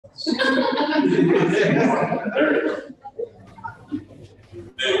Sorry.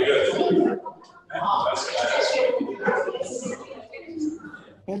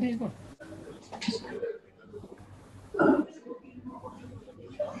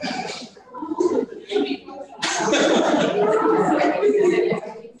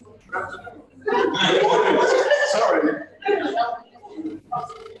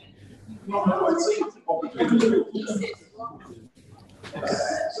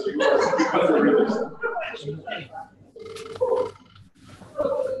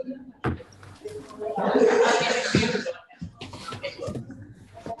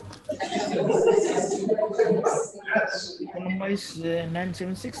 Phone number is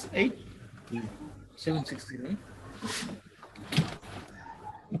 9768 760.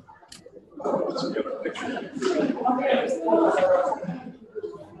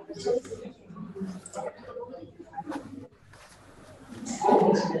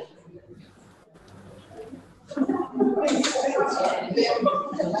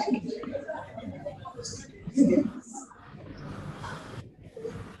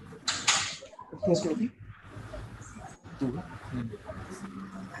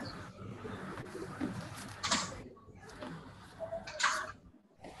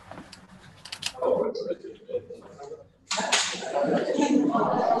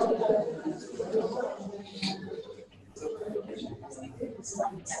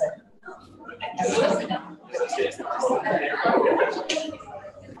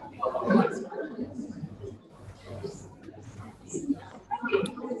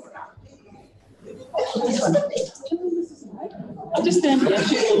 I'll just stand here.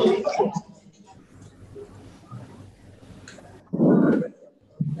 Thank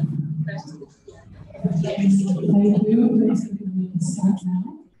you. Start now.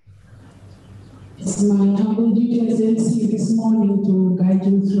 It's my humble duty as MC this morning to guide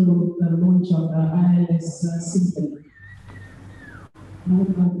you through the launch of the ILS system. I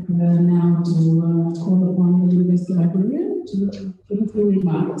would like now to call upon the University Librarian to give a few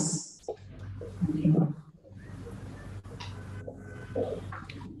remarks. Thank you.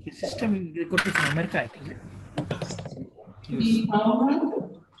 The system is recorded from America, I think. Dean Palmer,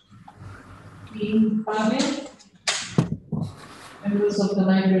 Dean Pavel, members of the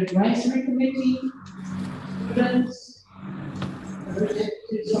Library Advisory Committee, students,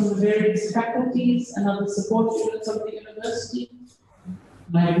 representatives from the various faculties and other support units of the university,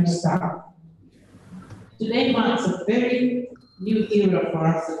 library staff. Today marks a very new era for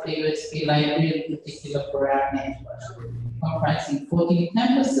us at the USB Library, in particular for our network, comprising 14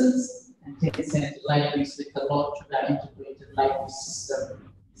 campuses and 10 central libraries with the launch of our integrated library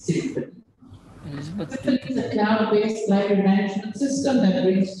system, Symphony. Symphony is a cloud-based library management system that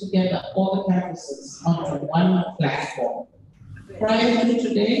brings together all the campuses onto one platform. Prior to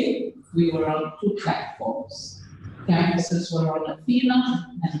today, we were on 2 platforms. Campuses were on Athena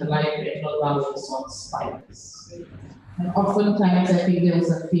and the library at Lowell was on Spiders. And oftentimes I think there was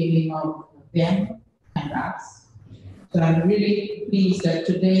a feeling of them and us. So I'm really pleased that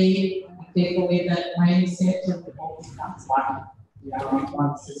today we take away that mindset and we all become one. We are on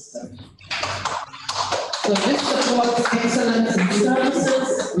one system. So this supports excellence in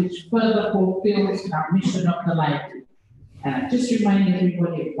services, which further fulfills our mission of the library. And I just remind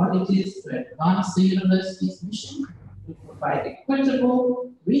everybody of what it is to advance the university's mission, to provide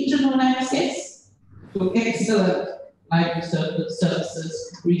equitable regional access to excellent library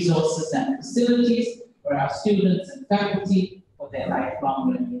services, resources, and facilities for our students and faculty for their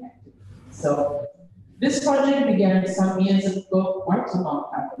lifelong learning activities. So this project began some years ago, quite a long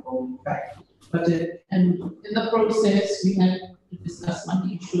time ago, in fact. But and in the process, we had to discuss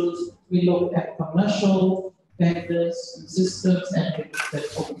many issues. We looked at commercial vendors and systems, and we looked at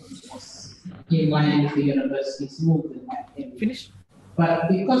open source in line with the university's movement. Finish. But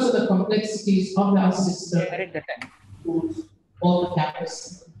because of the complexities of our system, all the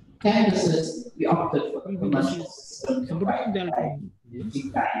campuses, we opted for the commercial system.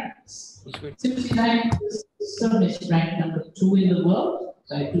 Simply the system is ranked number 2 in the world,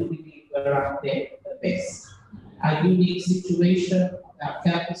 so I do believe we're up there, the best. Our unique situation, our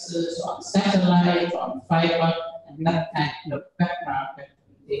campuses on satellite, on fiber, and that kind of background that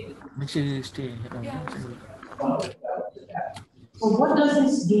we take. So what does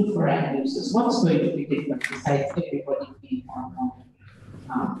this do for our users? What's going to be different besides everybody being on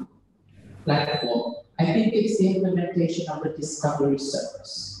platform? I think it's the implementation of the discovery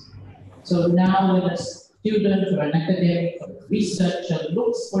service. So now when a student or an academic or a researcher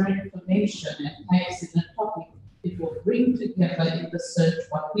looks for information and types in a topic, it will bring together in the search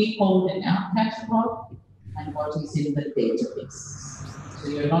what we hold in our catalog and what is in the database. So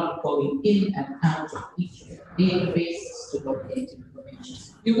you're not going in and out of each database to locate information.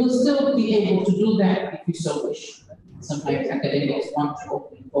 You will still be able to do that if you so wish. Sometimes academics want to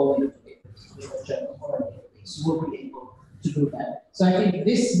go into a journal or a database. You will be able to do that. So I think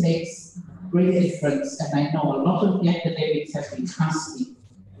this makes great difference, and I know a lot of the academics have been asking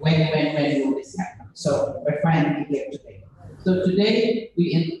when will this happen. So we're finally here today. So today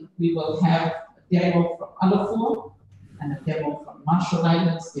we will have a demo from Alafua and a demo from Marshall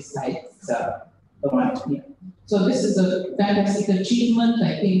Islands besides the one here. So this is a fantastic achievement,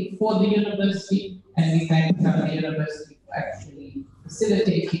 I think, for the university, and we thank the university for actually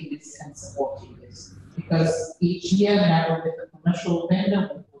facilitating this and supporting this. Because each year now with a commercial vendor,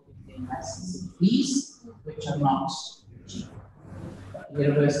 we will be paying licensing fees, which are not cheap. The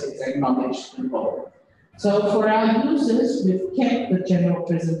university is acknowledged and involved. So for our users, we've kept the general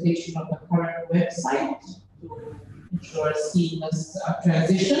presentation of the current website to ensure a seamless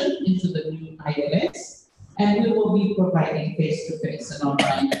transition into the new ILS, and we will be providing face-to-face and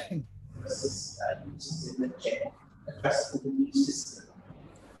online services users in the general address to the new system.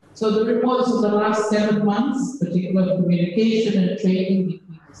 So the reports of the last 7 months, particular communication and training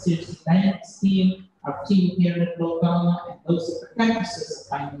between the Series Dynamics team, our team here at Logama, and those of the campuses are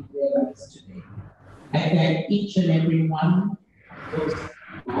finally realized today. I thank each and every one of those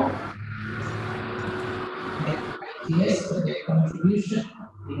I.T.S for their contribution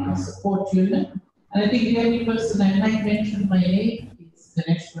in our support unit. And I think the only person I might mention by name is the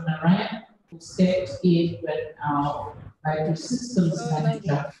next one, Ryan, who stepped in when our IT systems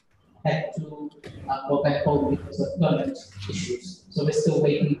manager had to go back home because of permit issues. So we're still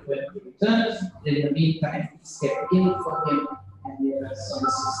waiting for him to return. In the meantime, we stepped in for him, and we are on the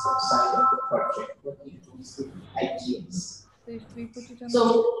system side of the project working towards the I.T.S. So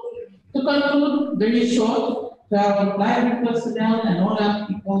to conclude, very short, to our library personnel and all our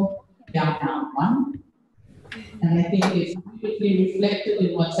people, we are now one. And I think it's beautifully reflected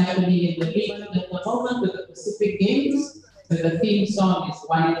in what's happening in the region at the moment with the Pacific Games. So the theme song is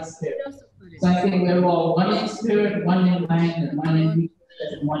One in Spirit. So I think we're all one in spirit, one in mind, and one in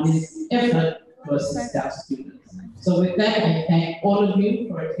research, and one in effort to assist our students. So with that, I thank all of you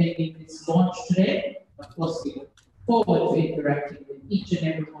for attending this launch today. Of course, we look forward to interacting with each and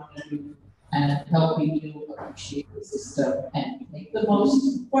every one of you and helping you appreciate the system and make the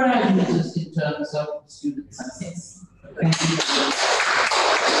most for our users in terms of student success. Thank you.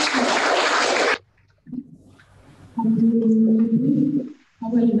 I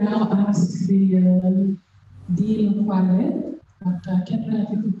will now ask the Dean of ILS, Catherine, if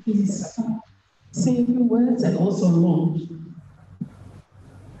you could please say a few words and also launch.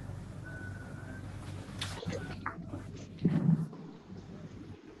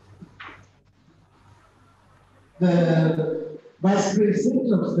 The Vice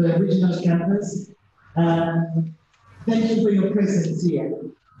President of the Regional Campus, thank you for your presence here.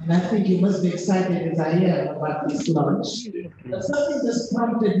 And I think you must be excited as I am about this launch. But something just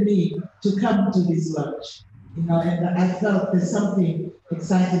prompted me to come to this launch. You know, and I felt there's something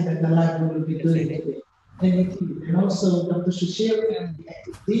exciting that the library will be doing today. Thank you. And also Dr. Shushir,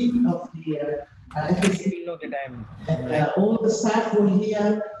 the Dean of the FSC, and all the staff were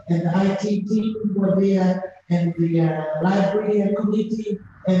here, and the IT team were there, and the library committee,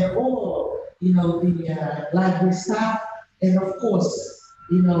 and all, you know, the library staff, and of course,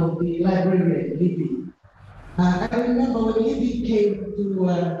 you know, the librarian, Libby. I remember when Libby came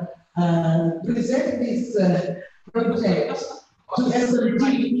to present this project to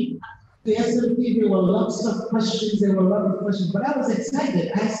SLT. To SLT, there were lots of questions, but I was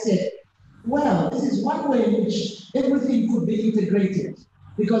excited. I said, well, this is one way in which everything could be integrated.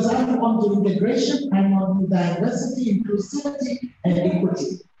 Because I'm on to integration, I'm on diversity, inclusivity, and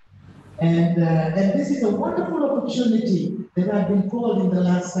equity. And this is a wonderful opportunity that I've been called in the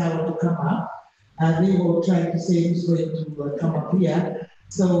last hour to come up. They were trying to say who's going to come up here.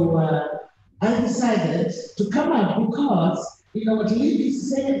 So I decided to come up because, you know, what Libby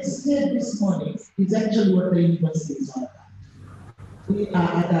said this morning is actually what the university is all about. We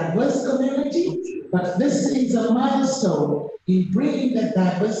are a diverse community, but this is a milestone in bringing that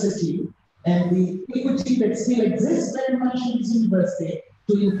diversity and the equity that still exists very much in this university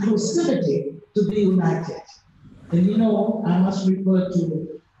to inclusivity to be united. And you know, I must refer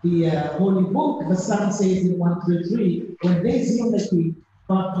to the Holy Book. The Psalm says in 1-3, when there is unity,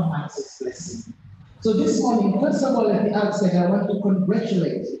 God commands His blessing. So this morning, first of all, at the outset, I want to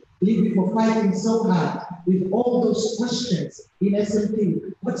congratulate Libby for fighting so hard with all those questions in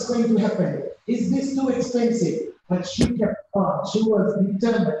SMT. What's going to happen? Is this too expensive? But she kept on. She was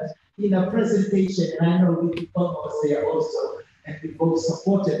determined in her presentation, and I know Libby was there also. and we both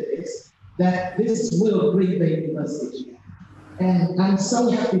supported this, that this will bring the university. And I'm so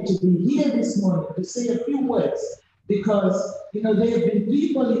happy to be here this morning to say a few words because, you know, there have been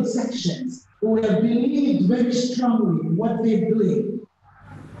people in sections who have believed very strongly in what they're doing.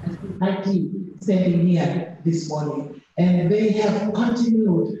 I.T. standing here this morning, and they have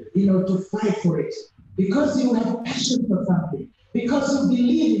continued, you know, to fight for it because you have passion for something, because you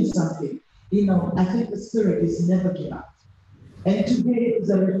believe in something. You know, I think the spirit is never give up, and today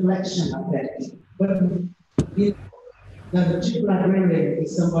is a reflection of that. But you know, the chief librarian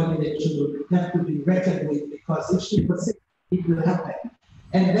is somebody that you have to be reckoned with because if she persists, it will happen.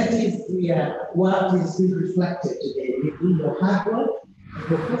 And that is what is being reflected today in your hard work, and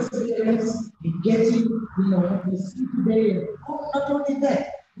your perseverance in getting, you know, what we see today. And not only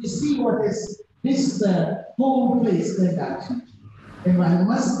that, we see what is this whole place turned out. And I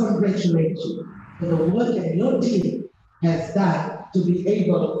must congratulate you for the work that your team has done to be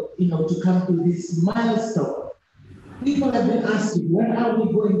able, you know, to come to this milestone. People have been asking, when are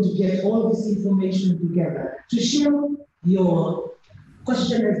we going to get all this information together to show your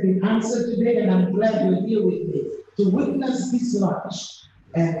question has been answered today, and I'm glad you're here with me to witness this launch.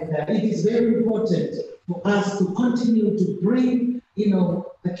 And it is very important for us to continue to bring, you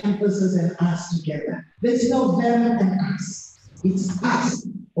know, the campuses and us together. There's no them and us. It's us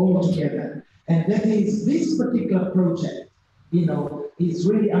all together. And that is this particular project, you know, is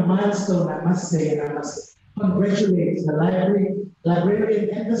really a milestone, I must say, and I must congratulate the librarian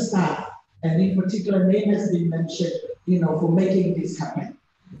and the staff, and in particular, name has been mentioned, you know, for making this happen.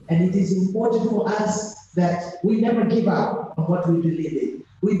 And it is important for us that we never give up on what we believe in.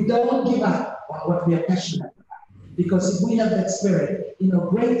 We don't give up on what we are passionate about. Because if we have that spirit, you know,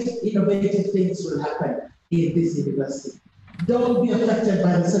 great innovative things will happen in this university. Don't be affected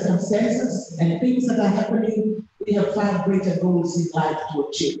by the circumstances and things that are happening. We have far greater goals in life to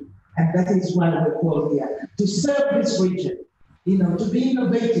achieve. And that is why we're called here, to serve this region, you know, to be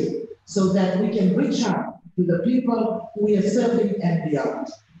innovative so that we can reach out to the people we are serving and beyond.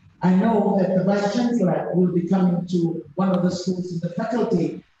 I know that the Vice Chancellor will be coming to one of the schools in the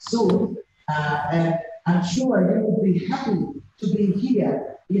faculty soon, and I'm sure you will be happy to be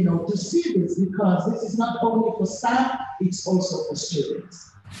here, you know, to see this, because this is not only for staff, it's also for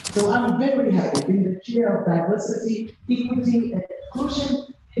students. So I'm very happy being the chair of diversity, equity, and inclusion,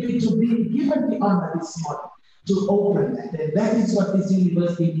 to be given the honor this morning to open that. And that is what this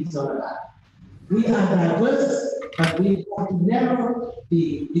university is all about. We are diverse, but we want to narrow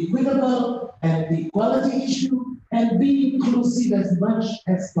the equitable and the equality issue and be inclusive as much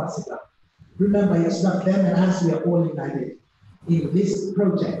as possible. Remember, it's not them and us, we are all united in this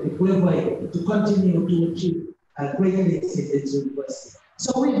project if we're going to continue to achieve great things in this university.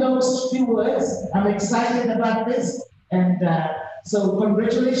 So with those few words, I'm excited about this, and so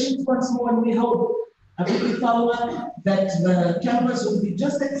congratulations once more, and we hope moving forward that the campus will be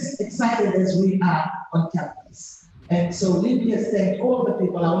just as excited as we are on campus. And so Libby has thanked all the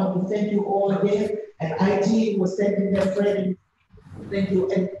people. I want to thank you all again, and IT was thanking their friend. Thank you,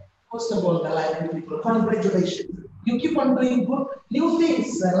 and most of all, the library people. Congratulations. You keep on doing good, new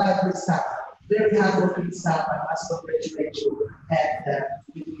things, library staff. Very hardworking staff. I must congratulate you. And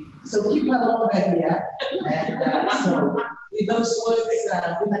so keep along here. And so with those words,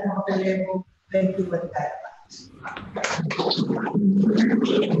 thank you very much.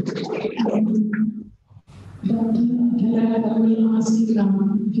 I will ask you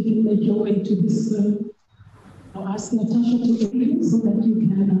if you can make your way to this. I'll ask Natasha to read so that you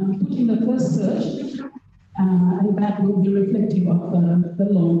can put in the first search, and that will be reflective of the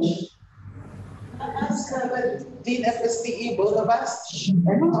launch. Ask Dean FSTE, both of us, and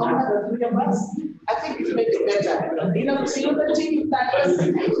the three of us. I think it makes it better. You know, see the team that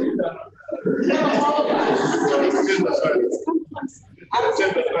all of us.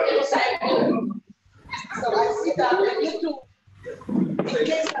 So I see that I need to, in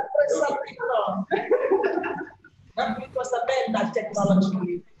case I put something wrong, not because I made that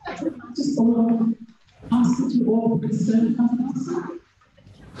technology. Just ask that you all present us.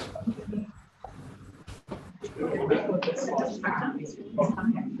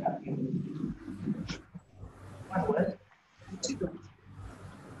 One word.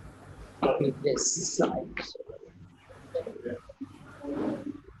 Copy this slide.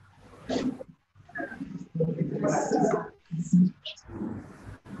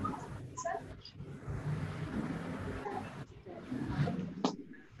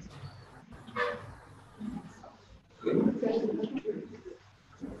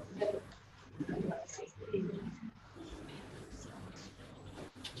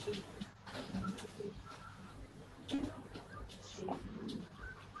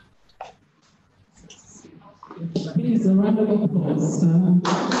 Please, a round of applause.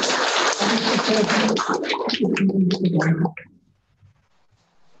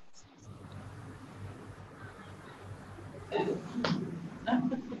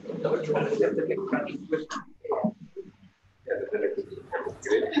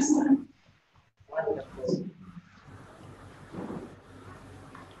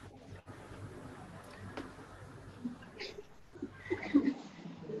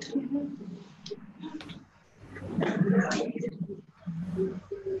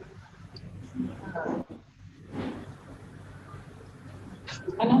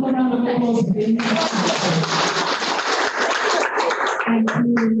 Another round of applause, please. Thank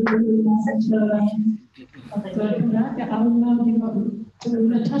you very much. I will now give up to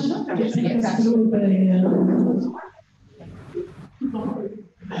Natasha to take us through the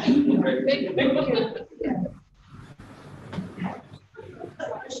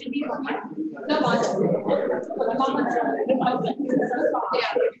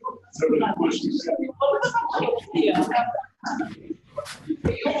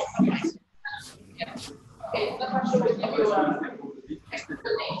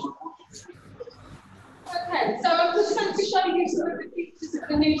Okay, so I'm just going to show you some of the features of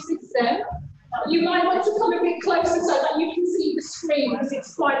the new system. You might want to come a bit closer so that you can see the screen because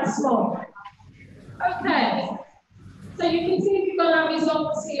it's quite small. Okay, so you can see we've got our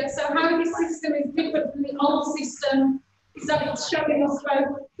results here. So how this system is different from the old system is that it's showing us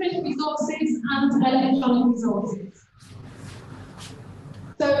both print resources and electronic resources.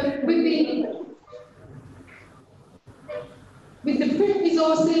 So with the print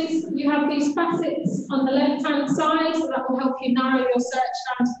resources, you have these facets on the left-hand side, so that will help you narrow your search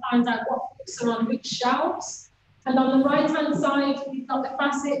down to find out what books are on which shelves. And on the right-hand side, you've got the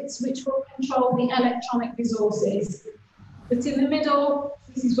facets which will control the electronic resources. But in the middle,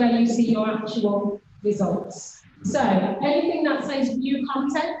 this is where you see your actual results. So anything that says new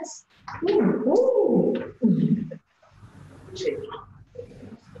content,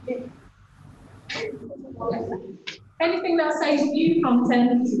 anything that says new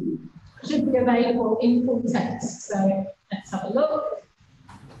content should be available in full text. So let's have a look.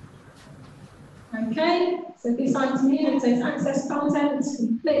 Okay, so this item here, it says access content,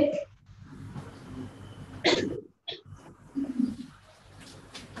 click.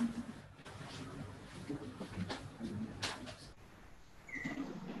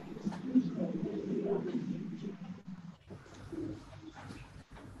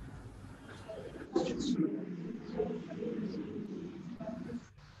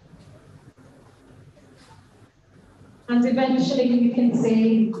 And eventually you can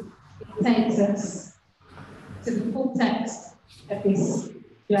see it takes us to the full text of this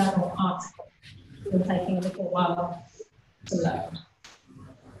journal article. It's taking a little while to load.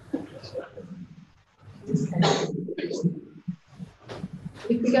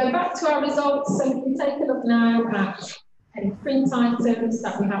 If we go back to our results, so we can take a look now at any print items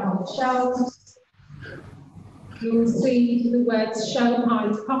that we have on the shelves. You will see the words show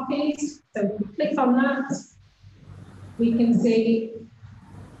hide copies. So if we click on that, we can see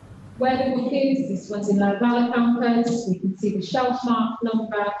where the book is. This one's in low value campus. We can see the shelf mark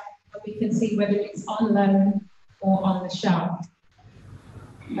number, and we can see whether it's on loan or on the shelf.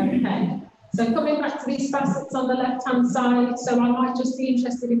 Okay, so coming back to these facets on the left-hand side, so I might just be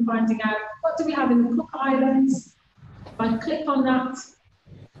interested in finding out what do we have in the Cook Islands. If I click on that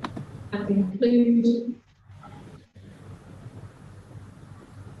and include,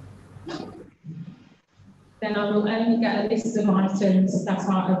 then I will only get a list of items that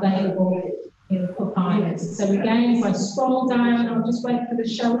are available in the Cook Islands. So again, if I scroll down, I'll just wait for the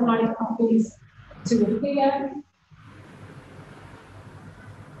show hide copies to appear.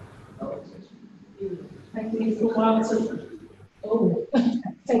 Take a little while to,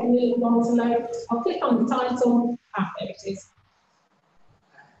 take a little while to load. I'll click on the title, there it is.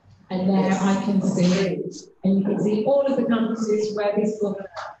 And there I can see, and you can see all of the campuses where this book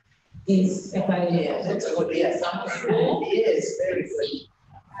is available. Yes, yes, very good.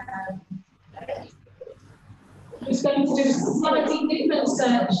 I'm just going to do a slightly different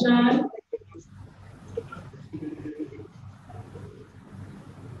search now.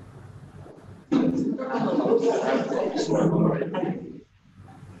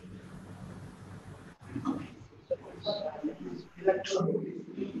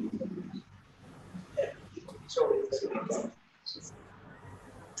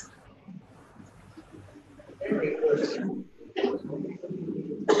 Very good.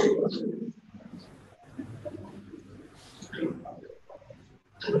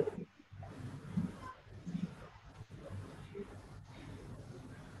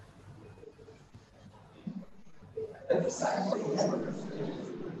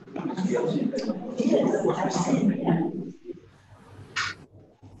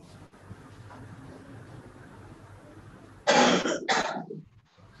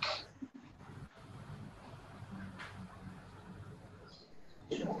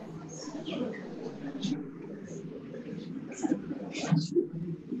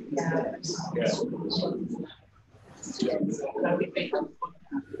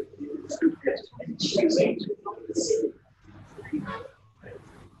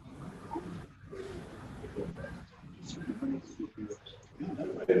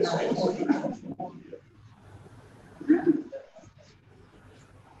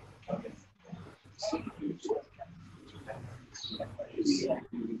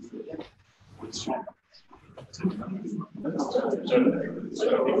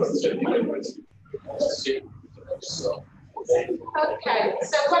 Okay,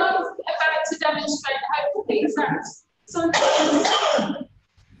 so what I'm about to demonstrate, hopefully, is that sometimes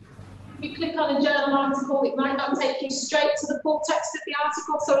if you click on a journal article, it might not take you straight to the full text of the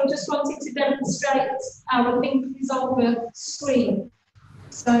article, so I just wanted to demonstrate our link resolver screen.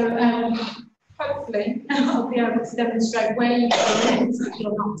 So hopefully I'll be able to demonstrate where you can link if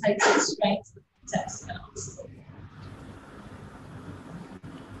you're not taking it straight to the full text of the article.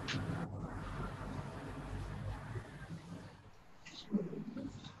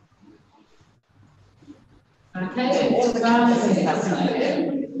 Okay, so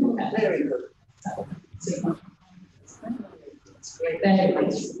Very good. there it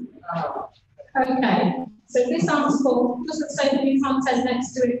is. Okay, so this article doesn't say the new content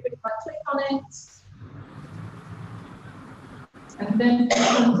next to it, but if I click on it, and then the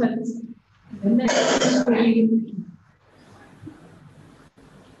content in the next screen,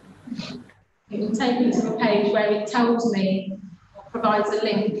 it will take me to a page where it tells me, or provides a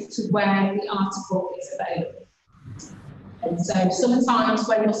link to where the article is available. And so sometimes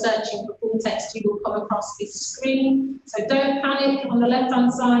when you're searching for full text, you will come across this screen. So don't panic. On the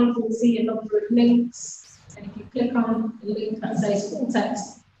left-hand side, you'll see a number of links. And if you click on the link that says full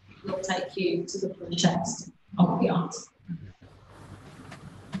text, it will take you to the full text of the article.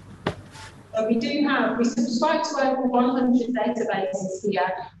 So we subscribe to over 100 databases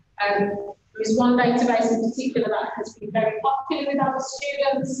here. There is one database in particular that has been very popular with our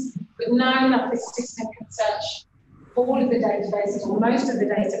students, but now that this system can search all of the databases, or most of the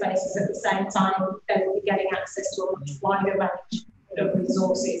databases at the same time, they will be getting access to a much wider range of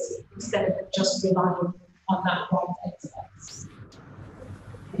resources instead of just relying on that one database.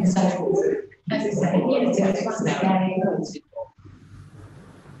 And so, as I say, here it is, once again,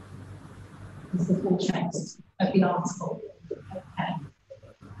 is the full text of the article. Okay.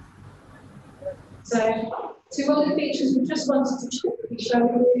 So, two other features we just wanted to quickly show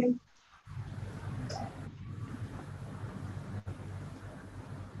you.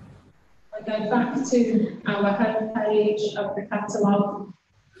 I go back to our homepage of the catalogue.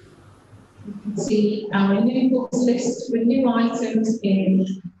 You can see our new books list with new items in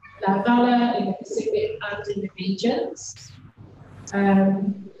La Valle, in the Pacific, and in the regions.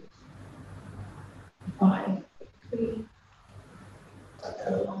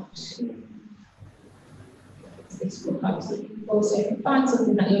 This book I was looking for. So if you find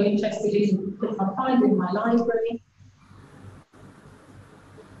something that you're interested in, you can click on Find in My Library.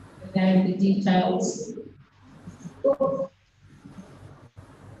 And then the details.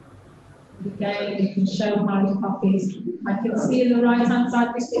 Again, you can show hard copies. I can see on the right-hand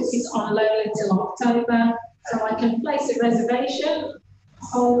side, this book is on loan until October. So I can place a reservation,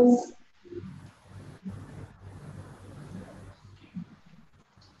 hold,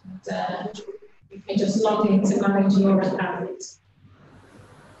 and you can just log in to manage your account.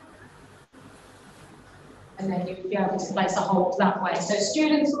 And then you'll be able to place a hold that way. So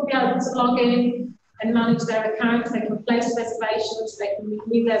students will be able to log in and manage their accounts. They can place reservations, they can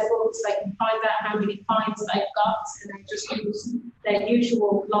review their books, they can find out how many fines they've got, and they just use their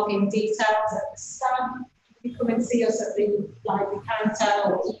usual login details at the start. If you come and see us at the library counter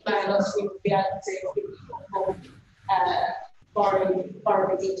or email us, we will be able to give you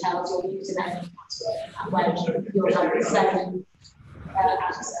borrow the details or username and password. That way you'll have the same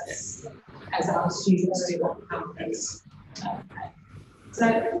access as our students do on campus. Okay. So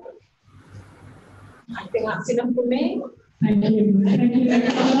I think that's enough for me. Thank you. Thank you very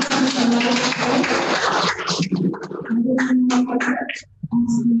much.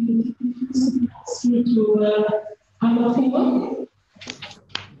 To our people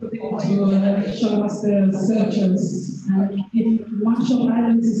to show us the searches. If much of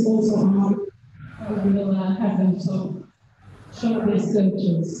items is also on, we will have them so show the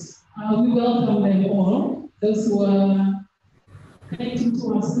searches. We welcome them all. those who are connecting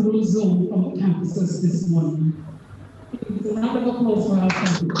to us through Zoom from the campuses this morning. Please, a round of applause for our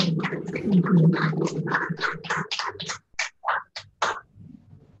campuses. Thank you.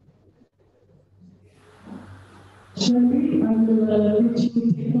 Sherry, I will let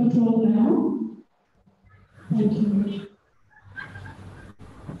you take control now. Thank you.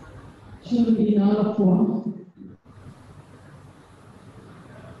 Sherry, in our form.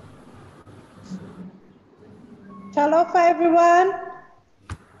 Hello, everyone.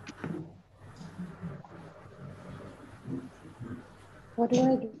 What do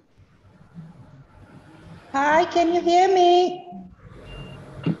I do? Hi, can you hear me?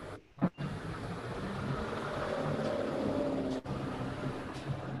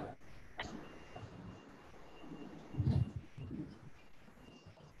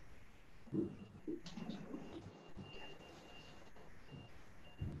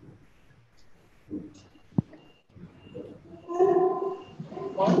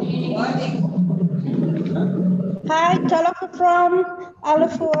 Hi, Talofa from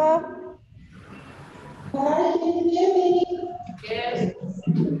Alafua. Hi, can you hear me? Yes.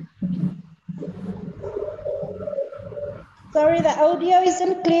 Sorry, the audio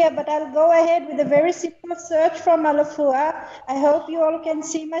isn't clear, but I'll go ahead with a very simple search from Alafua. I hope you all can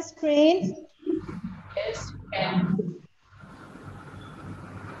see my screen. Yes, you can.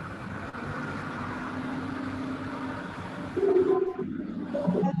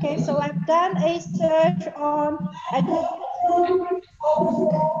 Okay, so I've done a search on and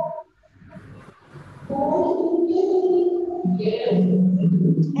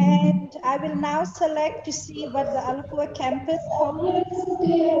I will now select to see what the Alafua campus holds.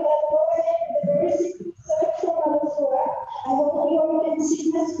 I hope you all can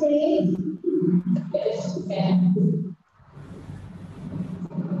see the screen. Yes, you can.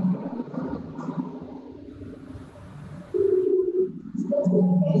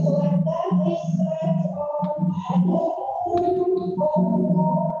 Okay, so I've done a search and I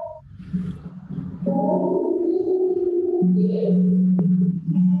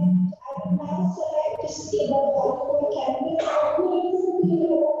will now select to see what the Alafua campus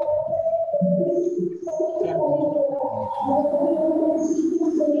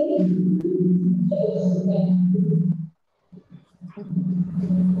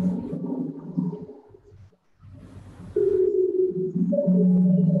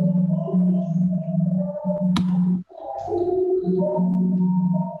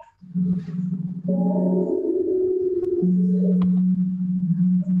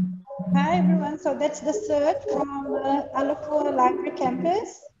Hi everyone, so that's the search from the Alafua Library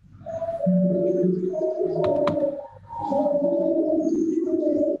campus.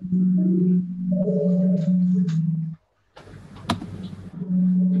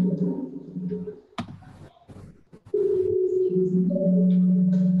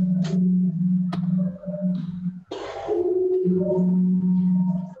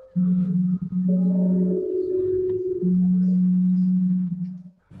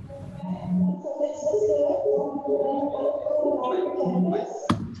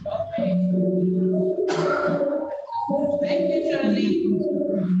 Thank you, Shirley.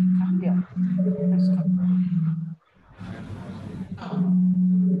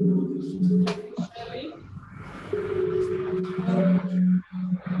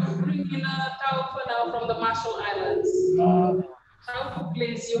 Bring in a towel for now from the Marshall Islands. Towel,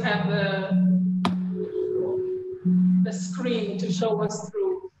 please, you have the screen to show us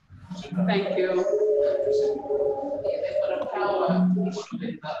through. Thank you. They've got a power issue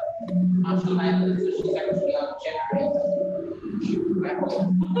with the Marshall Islands, so she's actually on generator.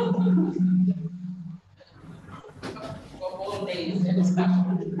 For all days and stuff.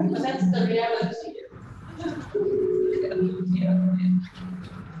 But that's the reality. Yeah.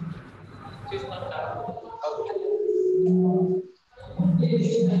 She's not out. Okay,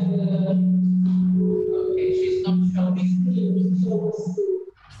 she's not showing.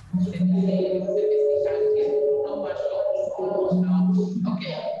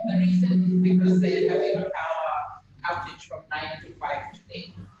 Okay, the reason is because they're having a power outage from 9 to 5 today.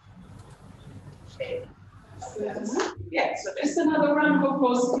 Okay. Yeah, so just another round of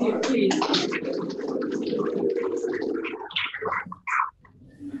applause for you, please.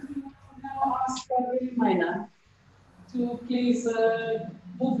 Now ask Gabriel Minor to please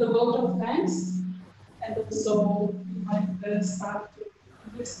move the vote of thanks and also invite the staff to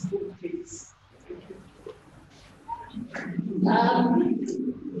this book, please. Thank you.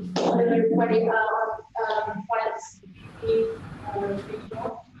 Hello everybody, once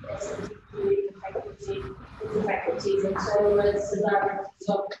the faculties and so as the directors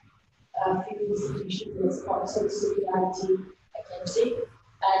of institutions and sponsors to the IT agency.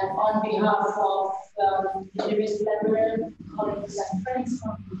 And on behalf of the university librarian, colleagues and friends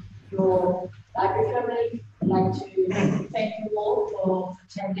from your library family, I'd like to thank you all for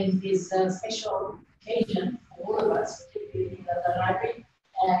attending this special occasion for all of us, particularly in the library.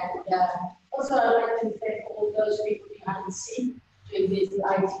 And also I'd like to thank all those people behind the scene doing this, the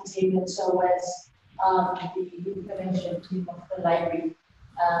IT team, as well as the information team of the library.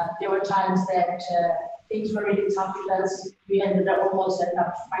 There were times that things were really tough with us. We ended up almost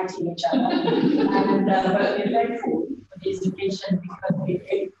fighting each other. And but we're thankful for this occasion because we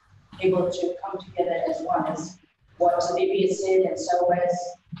were able to come together as one, as what Olivia said, and so as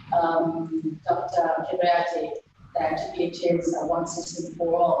Dr. Kibrati, that it is a one system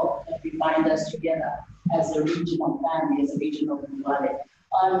for all that we bind us together as a regional family, as a regional valley.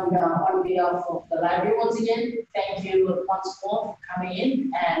 On behalf of the library, once again, thank you once more for coming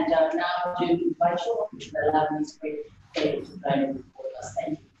in, and now to invite you all to the library great day to learn with us.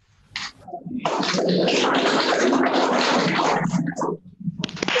 Thank you.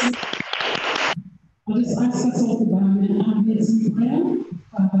 I'll just ask us all to bow and amazing prayer.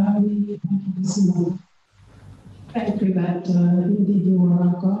 Father, we thank you this morning. Thank you that indeed you are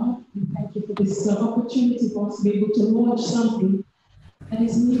our God. We thank you for this opportunity for us to be able to launch something that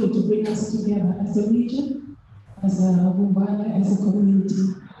is new to bring us together as a region, as a Mumbai, as a community.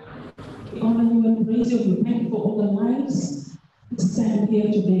 We honor you and praise you. We thank you for all the lives that stand here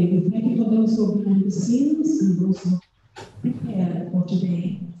today. We thank you for those who are behind the scenes and those who are prepared for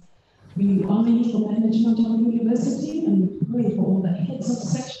today. We honor you for management of the university, and we pray for all the heads of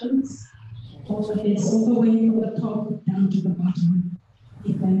sections, all the heads all the way from the top down to the bottom.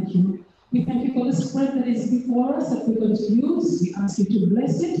 We thank you. We thank you for the spread that is before us that we're going to use. We ask you to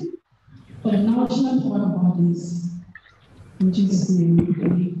bless it for the nourishment of our bodies. In Jesus' name we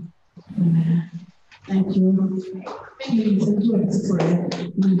pray. Amen. Thank you. Please enjoy this prayer.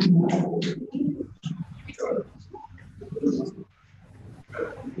 Thank you.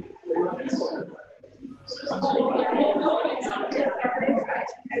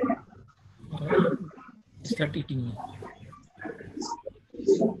 Start eating.